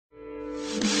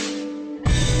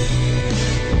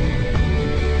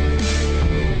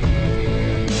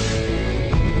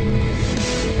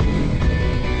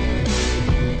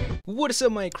What is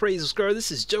up, my crazy subscriber?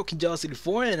 This is Joking John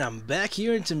 64 and I'm back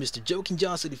here into Mr. Joking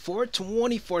John 64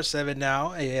 24/7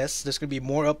 now. Yes, there's gonna be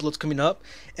more uploads coming up,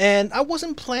 and I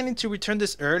wasn't planning to return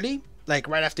this early, like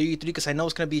right after E3, because I know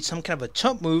it's gonna be some kind of a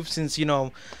chump move, since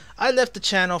I left the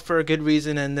channel for a good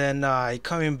reason, and then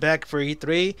coming back for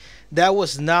E3, that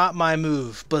was not my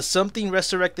move. But something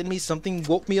resurrected me, something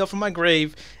woke me up from my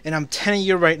grave, and I'm telling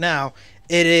you right now,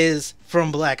 it is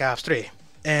from Black Ops 3.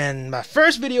 And my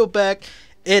first video back,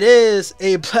 it is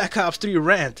a Black Ops 3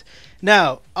 rant.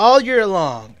 Now, all year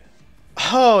long,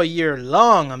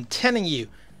 I'm telling you,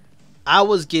 I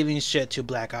was giving shit to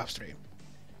Black Ops 3.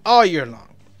 All year long.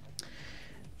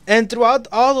 And throughout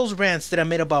all those rants that I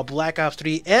made about Black Ops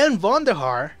 3 and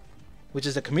Vonderhaar, which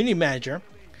is the community manager,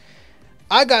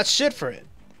 I got shit for it.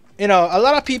 A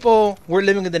lot of people were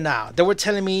living in the now. They were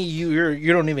telling me,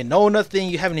 you don't even know nothing,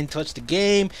 you haven't even touched the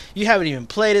game, you haven't even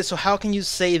played it, so how can you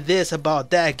say this about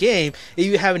that game if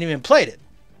you haven't even played it?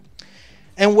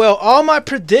 And well, all my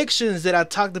predictions that I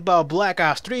talked about Black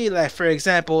Ops 3, like for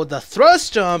example, the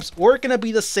thrust jumps were going to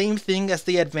be the same thing as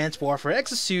the Advanced Warfare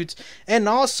exosuits, and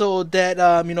also that,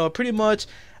 pretty much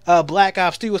Black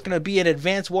Ops 3 was going to be an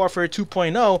Advanced Warfare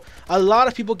 2.0, a lot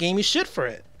of people gave me shit for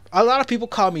it. A lot of people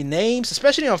call me names,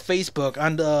 especially on Facebook,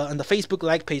 on the Facebook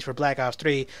like page for Black Ops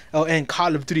 3 and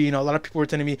Call of Duty. A lot of people were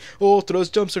telling me, oh,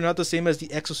 thrust jumps are not the same as the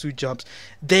exosuit jumps.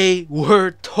 They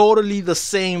were totally the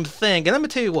same thing. And let me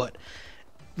tell you what,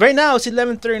 right now it's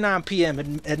 11:39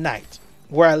 p.m. at night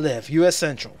where I live, US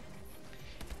Central.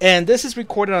 And this is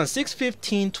recorded on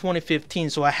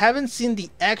 6/15/2015, so I haven't seen the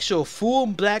actual full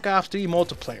Black Ops 3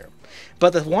 multiplayer.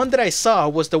 But the one that I saw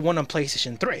was the one on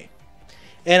PlayStation 3.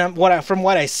 And from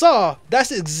what I saw,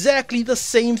 that's exactly the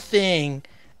same thing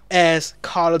as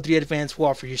Call of Duty Advanced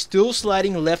Warfare. You're still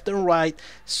sliding left and right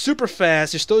super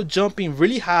fast. You're still jumping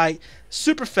really high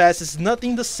super fast. It's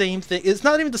nothing the same thing. It's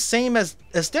not even the same as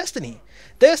Destiny.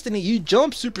 Destiny, you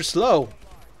jump super slow.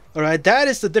 Alright, that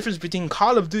is the difference between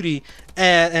Call of Duty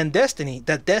and Destiny.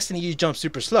 That Destiny, you jump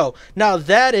super slow. Now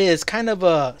that is kind of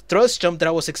a thrust jump that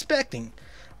I was expecting.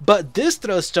 But this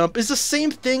thrust jump is the same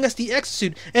thing as the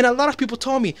exosuit, and a lot of people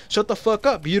told me, shut the fuck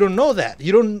up, you don't know that,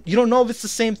 you don't know if it's the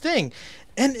same thing.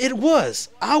 And it was.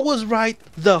 I was right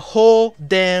the whole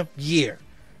damn year.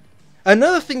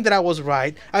 Another thing that I was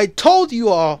right, I told you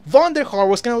all Vonderhaar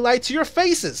was gonna lie to your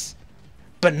faces.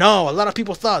 But no, a lot of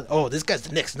people thought, oh, this guy's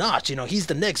the next Notch, he's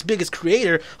the next biggest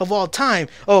creator of all time.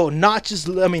 Oh, Notch is,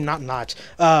 not Notch,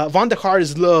 Vonderhaar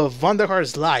is love, Vonderhaar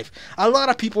is life. A lot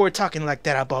of people were talking like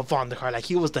that about Vonderhaar, like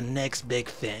he was the next big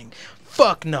thing.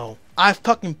 Fuck no. I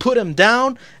fucking put him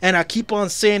down, and I keep on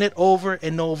saying it over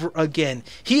and over again.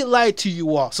 He lied to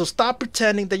you all, so stop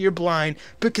pretending that you're blind,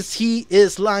 because he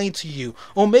is lying to you.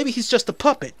 Or maybe he's just a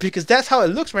puppet, because that's how it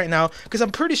looks right now, because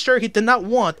I'm pretty sure he did not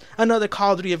want another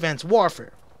Call of Duty Advanced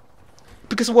Warfare.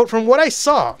 Because from what I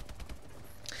saw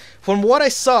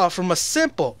from a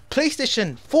simple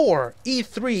PlayStation 4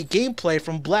 E3 gameplay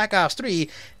from Black Ops 3,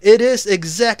 it is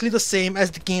exactly the same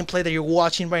as the gameplay that you're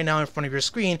watching right now in front of your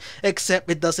screen, except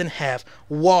it doesn't have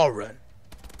wall run.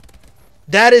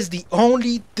 That is the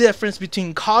only difference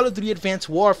between Call of Duty Advanced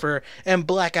Warfare and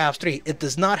Black Ops 3. It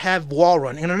does not have wall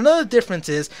run. And another difference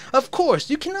is, of course,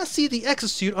 you cannot see the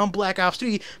exosuit on Black Ops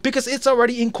 3 because it's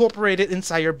already incorporated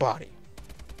inside your body.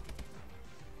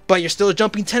 But you're still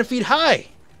jumping 10 feet high.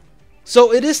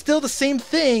 So it is still the same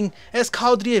thing as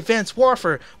Call of Duty Advanced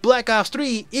Warfare. Black Ops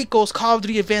 3 equals Call of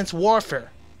Duty Advanced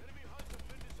Warfare.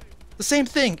 The same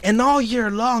thing. And all year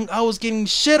long, I was getting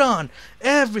shit on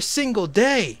every single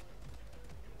day.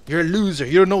 You're a loser.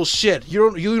 You don't know shit. You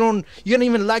don't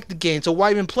even like the game. So why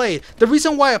even play it? The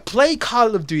reason why I play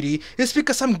Call of Duty is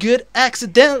because I'm good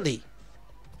accidentally.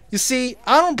 You see,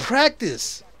 I don't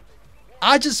practice.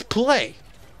 I just play.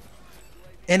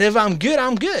 And if I'm good,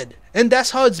 I'm good. And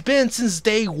that's how it's been since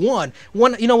day one.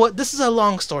 You know what? This is a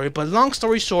long story, but long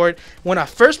story short, when I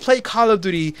first played Call of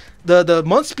Duty, the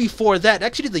months before that,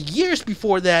 actually the years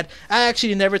before that, I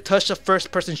actually never touched a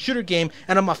first-person shooter game.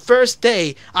 And on my first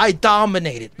day, I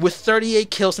dominated with 38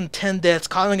 kills and 10 deaths,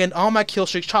 calling in all my kill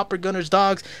streaks, chopper gunners,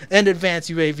 dogs, and advanced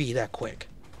UAV that quick.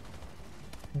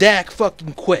 That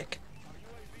fucking quick.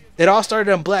 It all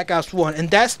started on Black Ops 1,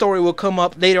 and that story will come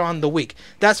up later on in the week.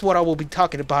 That's what I will be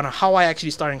talking about, on how I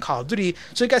actually started in Call of Duty,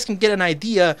 so you guys can get an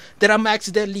idea that I'm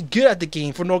accidentally good at the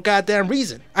game for no goddamn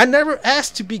reason. I never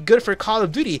asked to be good for Call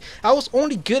of Duty. I was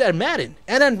only good at Madden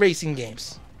and at racing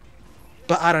games.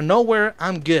 But out of nowhere,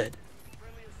 I'm good.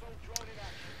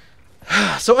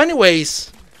 So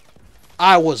anyways,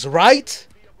 I was right.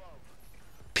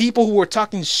 People who were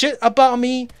talking shit about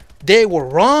me, they were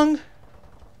wrong.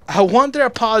 I want their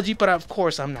apology, but of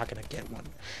course I'm not gonna get one.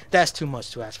 That's too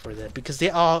much to ask for them because they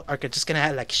all are just gonna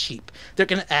act like sheep. They're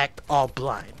gonna act all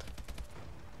blind.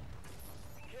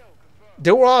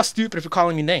 They were all stupid for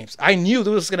calling me names. I knew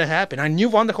this was gonna happen. I knew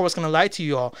Wondercore was gonna lie to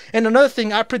you all. And another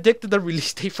thing, I predicted the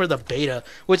release date for the beta,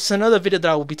 which is another video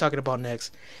that I will be talking about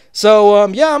next. So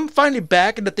yeah, I'm finally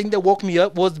back, and the thing that woke me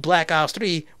up was Black Ops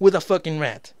 3 with a fucking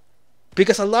rant.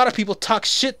 Because a lot of people talk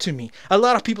shit to me. A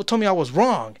lot of people told me I was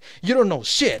wrong. You don't know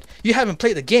shit. You haven't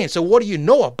played the game, so what do you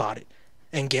know about it?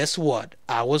 And guess what?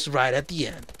 I was right at the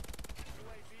end.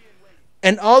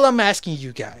 And all I'm asking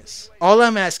you guys, all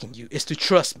I'm asking you is to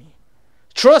trust me.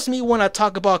 Trust me when I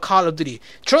talk about Call of Duty.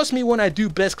 Trust me when I do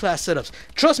best class setups.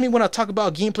 Trust me when I talk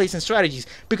about gameplays and strategies,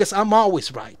 because I'm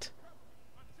always right.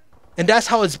 And that's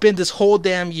how it's been this whole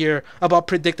damn year about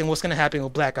predicting what's going to happen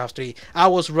with Black Ops 3. I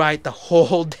was right the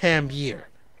whole damn year.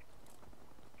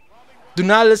 Do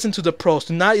not listen to the pros.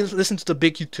 Do not listen to the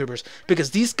big YouTubers,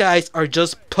 because these guys are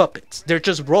just puppets. They're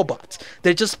just robots.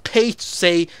 They're just paid to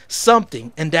say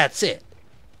something, and that's it.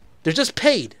 They're just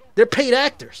paid. They're paid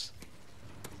actors.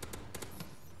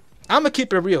 I'm going to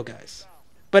keep it real, guys.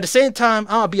 But at the same time,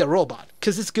 I'm going to be a robot,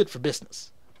 because it's good for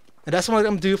business. And that's what I'm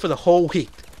going to do for the whole week.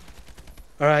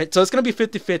 Alright, so it's going to be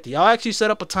 50-50. I'll actually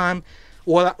set up a time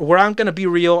where I'm going to be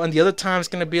real, and the other time it's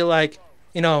going to be like,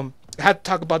 you know, I have to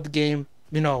talk about the game,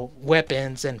 you know,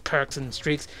 weapons and perks and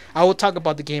streaks. I will talk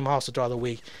about the game also throughout the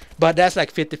week, but that's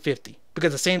like 50-50. Because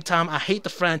at the same time, I hate the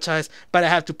franchise, but I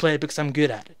have to play it because I'm good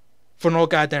at it. For no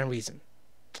goddamn reason.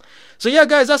 So yeah,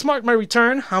 guys, that's my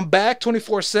return. I'm back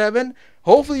 24/7.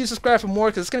 Hopefully you subscribe for more,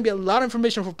 because it's going to be a lot of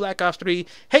information for Black Ops 3.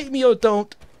 Hate me or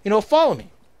don't, you know, follow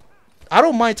me. I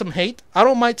don't mind some hate. I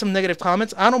don't mind some negative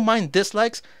comments. I don't mind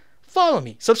dislikes. Follow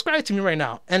me. Subscribe to me right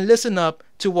now. And listen up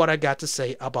to what I got to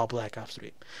say about Black Ops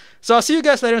 3. So I'll see you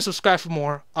guys later, and subscribe for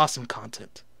more awesome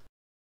content.